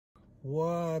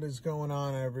What is going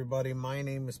on, everybody? My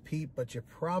name is Pete, but you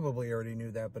probably already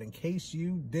knew that. But in case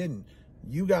you didn't,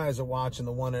 you guys are watching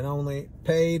the one and only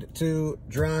Paid to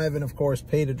Drive, and of course,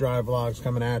 Paid to Drive vlogs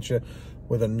coming at you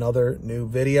with another new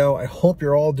video. I hope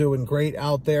you're all doing great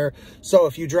out there. So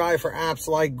if you drive for apps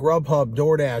like GrubHub,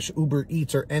 DoorDash, Uber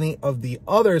Eats, or any of the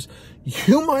others,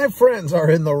 you, my friends,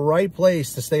 are in the right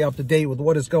place to stay up to date with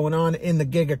what is going on in the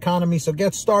gig economy. So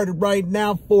get started right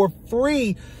now for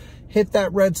free. Hit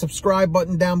that red subscribe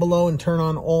button down below and turn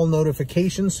on all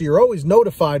notifications so you're always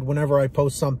notified whenever I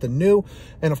post something new.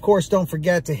 And of course, don't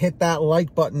forget to hit that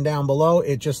like button down below.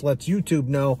 It just lets YouTube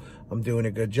know I'm doing a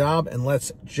good job. And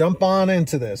let's jump on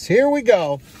into this. Here we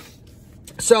go.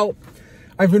 So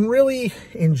I've been really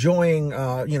enjoying,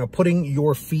 putting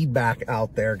your feedback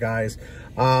out there, guys.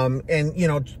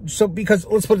 So because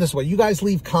let's put it this way, you guys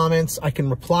leave comments, I can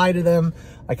reply to them,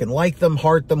 I can like them,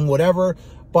 heart them, whatever.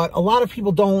 But a lot of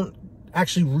people don't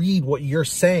actually read what you're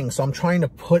saying. So I'm trying to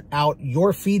put out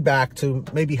your feedback to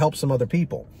maybe help some other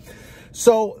people.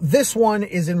 So this one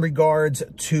is in regards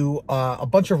to a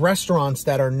bunch of restaurants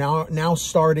that are now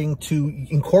starting to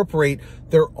incorporate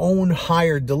their own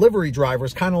hired delivery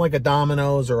drivers, kind of like a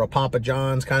Domino's or a Papa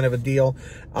John's kind of a deal.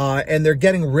 And they're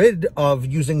getting rid of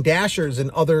using dashers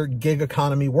and other gig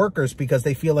economy workers because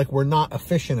they feel like we're not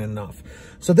efficient enough.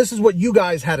 So this is what you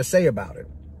guys had to say about it.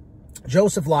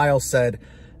 Joseph Lyle said,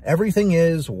 "Everything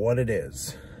is what it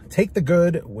is. Take the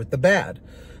good with the bad.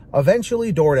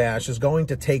 Eventually, DoorDash is going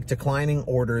to take declining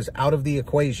orders out of the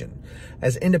equation.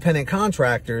 As independent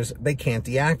contractors, they can't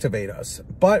deactivate us.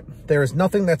 But there is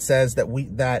nothing that says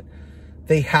that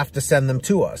they have to send them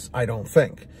to us, I don't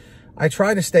think. I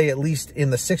try to stay at least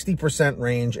in the 60%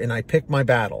 range, and I pick my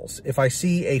battles. If I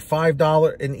see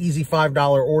an easy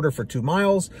 $5 order for 2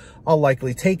 miles, I'll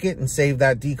likely take it and save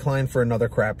that decline for another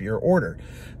crappier order."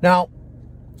 Now,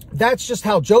 that's just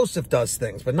how Joseph does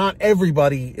things, but not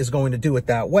everybody is going to do it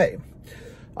that way.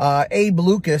 Abe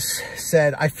Lucas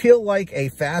said, "I feel like a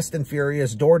fast and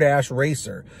furious DoorDash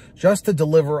racer just to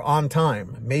deliver on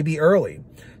time, maybe early.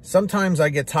 Sometimes I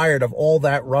get tired of all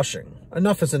that rushing.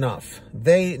 Enough is enough.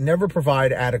 They never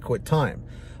provide adequate time.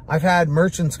 I've had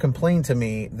merchants complain to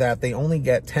me that they only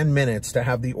get 10 minutes to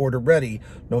have the order ready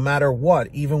no matter what,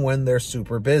 even when they're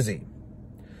super busy."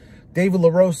 David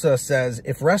LaRosa says,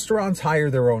 "If restaurants hire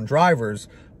their own drivers,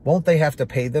 won't they have to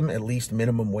pay them at least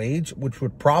minimum wage, which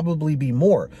would probably be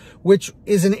more?" Which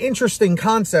is an interesting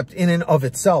concept in and of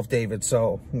itself, David.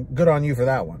 So good on you for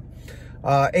that one.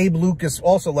 Abe Lucas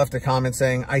also left a comment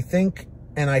saying, "I think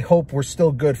and I hope we're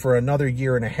still good for another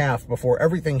year and a half before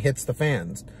everything hits the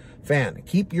fan.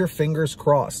 Keep your fingers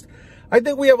crossed." I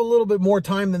think we have a little bit more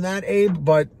time than that, Abe,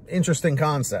 but interesting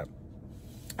concept.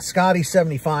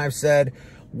 Scotty75 said,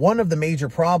 "One of the major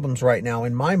problems right now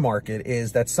in my market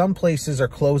is that some places are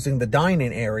closing the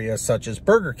dine-in area, such as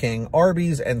Burger King,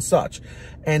 Arby's, and such,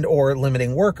 or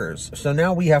limiting workers. So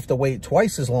now we have to wait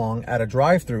twice as long at a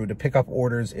drive-thru to pick up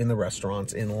orders in the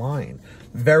restaurants in line."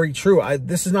 Very true.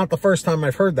 This is not the first time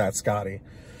I've heard that, Scotty.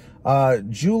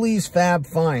 Julie's Fab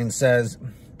Fine says,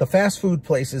 "The fast food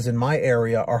places in my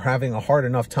area are having a hard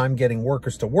enough time getting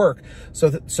workers to work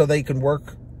so they can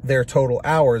work their total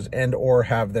hours or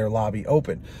have their lobby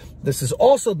open." This has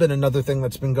also been another thing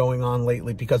that's been going on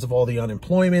lately because of all the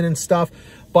unemployment and stuff.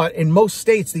 But in most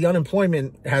states, the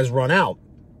unemployment has run out.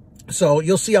 So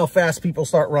you'll see how fast people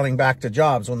start running back to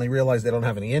jobs when they realize they don't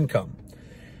have any income.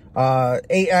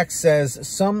 AX says,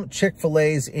 "Some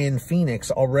Chick-fil-A's in Phoenix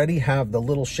already have the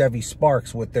little Chevy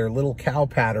Sparks with their little cow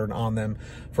pattern on them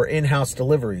for in-house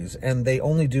deliveries, and they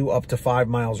only do up to 5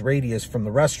 miles radius from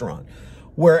the restaurant.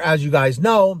 Whereas you guys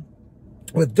know,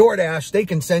 with DoorDash, they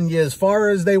can send you as far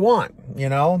as they want,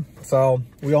 So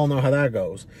we all know how that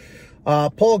goes.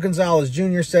 Paul Gonzalez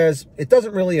Jr. says, "It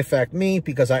doesn't really affect me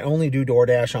because I only do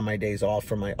DoorDash on my days off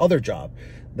from my other job.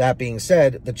 That being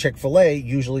said, the Chick-fil-A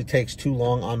usually takes too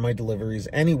long on my deliveries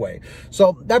anyway."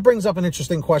 So that brings up an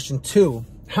interesting question too.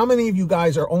 How many of you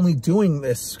guys are only doing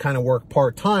this kind of work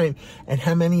part-time, and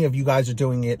how many of you guys are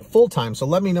doing it full-time? So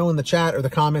let me know in the chat or the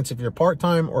comments if you're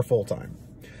part-time or full-time.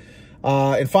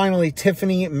 And finally,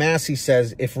 Tiffany Massey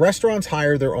says, "If restaurants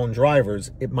hire their own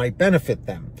drivers, it might benefit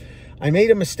them. I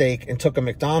made a mistake and took a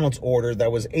McDonald's order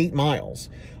that was 8 miles.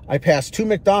 I passed 2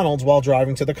 McDonald's while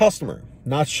driving to the customer.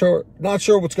 Not sure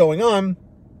what's going on,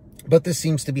 but this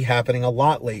seems to be happening a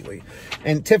lot lately."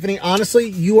 And Tiffany, honestly,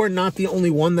 you are not the only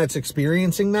one that's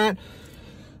experiencing that.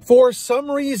 For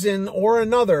some reason or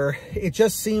another, it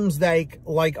just seems like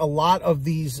a lot of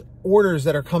these orders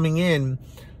that are coming in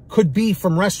could be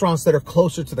from restaurants that are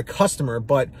closer to the customer,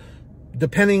 but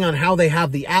depending on how they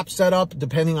have the app set up,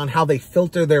 depending on how they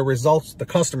filter their results, the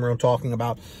customer I'm talking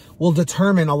about, will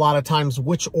determine a lot of times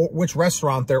which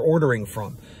restaurant they're ordering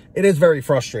from. It is very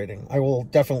frustrating. I will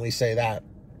definitely say that.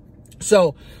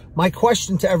 So my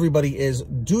question to everybody is,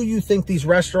 do you think these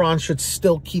restaurants should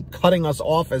still keep cutting us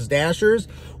off as Dashers,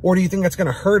 or do you think that's going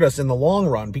to hurt us in the long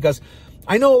run? Because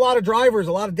I know a lot of drivers,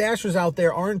 a lot of Dashers out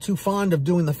there aren't too fond of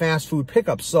doing the fast food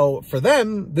pickups. So for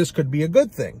them, this could be a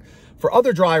good thing. For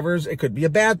other drivers, it could be a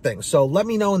bad thing. So let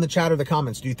me know in the chat or the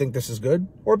comments. Do you think this is good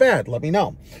or bad? Let me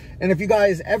know. And if you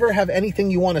guys ever have anything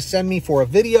you want to send me for a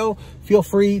video, feel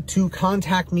free to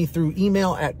contact me through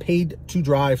email at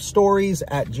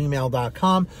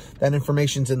paidtodrivestories@gmail.com. That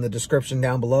information's in the description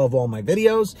down below of all my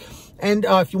videos. And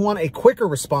if you want a quicker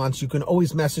response, you can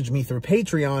always message me through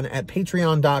Patreon at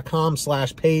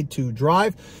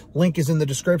patreon.com/paidtodrive. Link is in the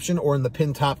description or in the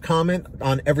pinned top comment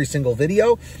on every single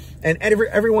video. And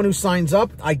everyone who signs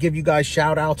up, I give you guys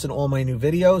shout outs in all my new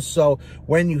videos. So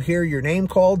when you hear your name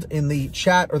called in the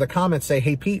chat or the comments, say,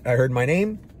 hey, Pete, I heard my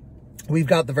name. We've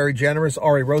got the very generous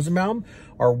Ari Rosenbaum,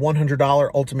 our $100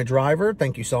 ultimate driver.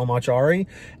 Thank you so much, Ari.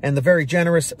 And the very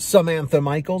generous Samantha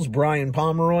Michaels, Brian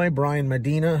Pomeroy, Brian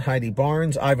Medina, Heidi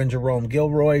Barnes, Ivan Jerome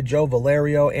Gilroy, Joe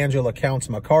Valerio, Angela Counts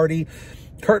McCarty,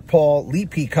 Kurt Paul, Lee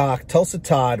Peacock, Tulsa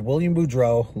Todd, William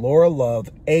Boudreau, Laura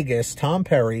Love, Agus, Tom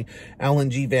Perry,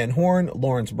 Alan G. Van Horn,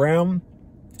 Lawrence Brown,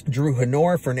 Drew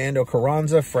Honor, Fernando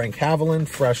Carranza, Frank Haviland,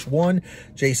 Fresh One,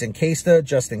 Jason Casta,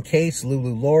 Justin Case,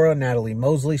 Lulu Laura, Natalie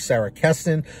Mosley, Sarah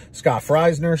Keston, Scott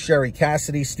Freisner, Sherry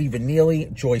Cassidy, Stephen Neely,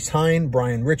 Joyce Hine,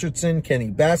 Brian Richardson, Kenny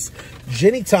Best,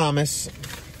 Ginny Thomas,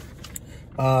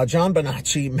 John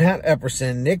Bonacci, Matt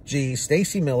Epperson, Nick G,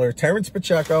 Stacy Miller, Terrence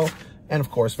Pacheco, and of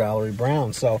course, Valerie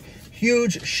Brown. So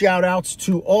huge shout outs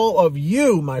to all of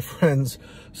you, my friends.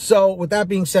 So with that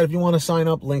being said, if you want to sign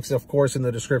up, links, of course, in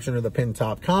the description or the pinned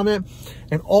top comment.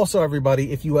 And also,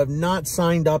 everybody, if you have not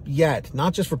signed up yet,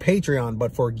 not just for Patreon,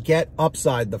 but for Get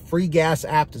Upside, the free gas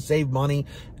app to save money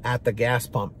at the gas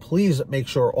pump, please make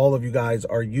sure all of you guys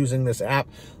are using this app.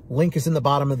 Link is in the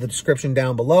bottom of the description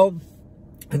down below.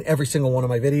 And every single one of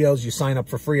my videos, you sign up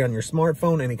for free on your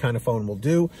smartphone. Any kind of phone will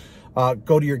do.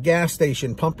 Go to your gas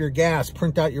station, pump your gas,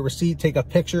 print out your receipt, take a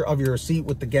picture of your receipt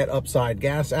with the Get Upside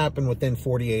gas app, and within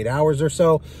 48 hours or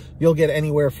so, you'll get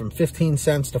anywhere from 15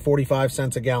 cents to 45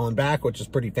 cents a gallon back, which is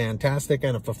pretty fantastic.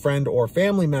 And if a friend or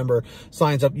family member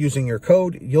signs up using your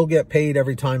code, you'll get paid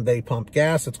every time they pump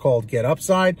gas. It's called Get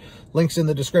Upside. Links in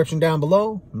the description down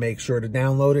below. Make sure to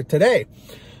download it today.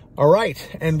 All right,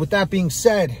 and with that being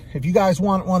said, if you guys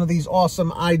want one of these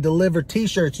awesome I Deliver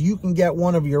t-shirts, you can get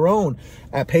one of your own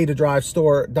at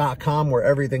paidtodrivestore.com, where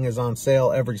everything is on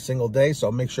sale every single day, so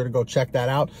make sure to go check that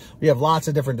out. We have lots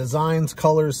of different designs,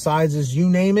 colors, sizes, you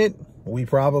name it. We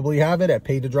probably have it at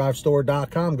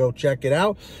paidtodrivestore.com. Go check it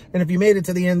out. And if you made it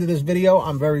to the end of this video,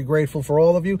 I'm very grateful for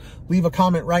all of you. Leave a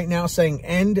comment right now saying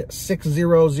end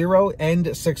 600,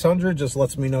 end 600. Just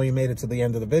lets me know you made it to the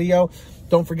end of the video.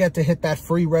 Don't forget to hit that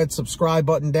free red subscribe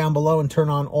button down below and turn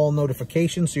on all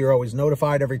notifications so you're always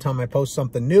notified every time I post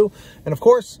something new. And of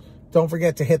course, don't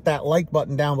forget to hit that like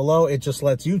button down below. It just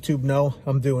lets YouTube know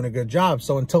I'm doing a good job.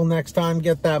 So until next time,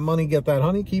 get that money, get that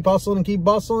honey, keep hustling and keep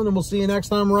bustling, and we'll see you next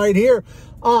time right here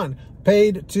on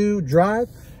Paid to Drive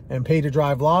and Paid to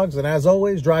Drive Vlogs. And as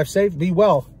always, drive safe, be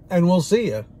well, and we'll see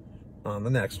you on the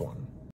next one.